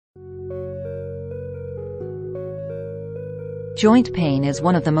Joint pain is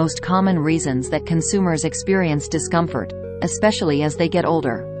one of the most common reasons that consumers experience discomfort, especially as they get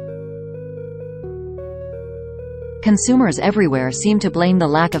older. Consumers everywhere seem to blame the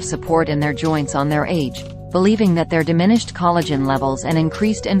lack of support in their joints on their age, believing that their diminished collagen levels and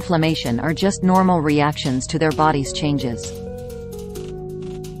increased inflammation are just normal reactions to their body's changes.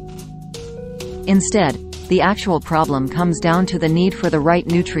 Instead, the actual problem comes down to the need for the right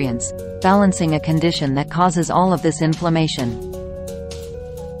nutrients, balancing a condition that causes all of this inflammation.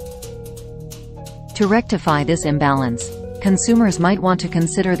 To rectify this imbalance, consumers might want to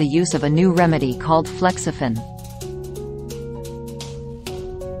consider the use of a new remedy called Flexafen.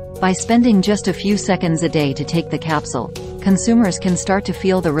 By spending just a few seconds a day to take the capsule, consumers can start to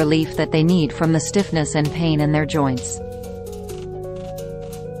feel the relief that they need from the stiffness and pain in their joints.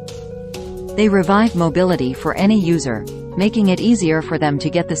 They revive mobility for any user, making it easier for them to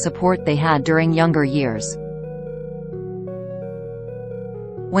get the support they had during younger years.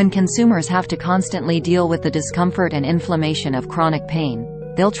 When consumers have to constantly deal with the discomfort and inflammation of chronic pain,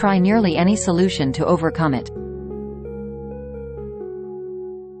 they'll try nearly any solution to overcome it.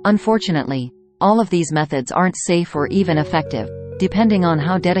 Unfortunately, all of these methods aren't safe or even effective, depending on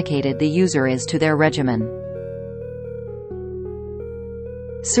how dedicated the user is to their regimen.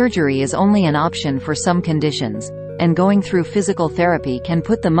 Surgery is only an option for some conditions, and going through physical therapy can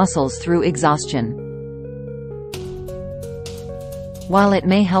put the muscles through exhaustion. While it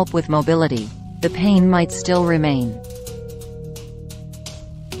may help with mobility, the pain might still remain.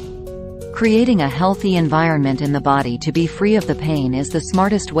 Creating a healthy environment in the body to be free of the pain is the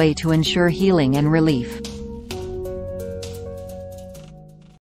smartest way to ensure healing and relief.